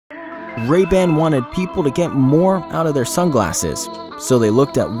Ray-Ban wanted people to get more out of their sunglasses, so they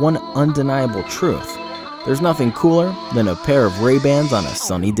looked at one undeniable truth. There's nothing cooler than a pair of Ray-Bans on a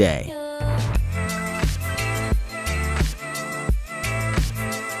sunny day.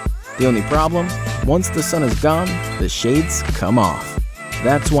 The only problem? Once the sun is gone, the shades come off.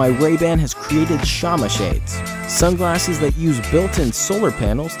 That's why Ray-Ban has created Shama shades, sunglasses that use built-in solar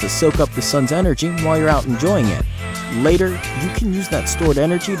panels to soak up the sun's energy while you're out enjoying it. Later, you can use that stored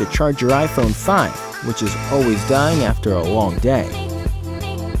energy to charge your iPhone 5, which is always dying after a long day.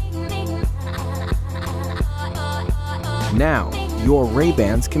 Now, your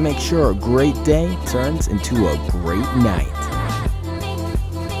Ray-Bans can make sure a great day turns into a great night.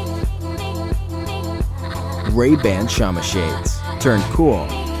 Ray-Ban Shama shades. Turn cool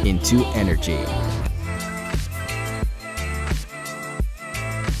into energy.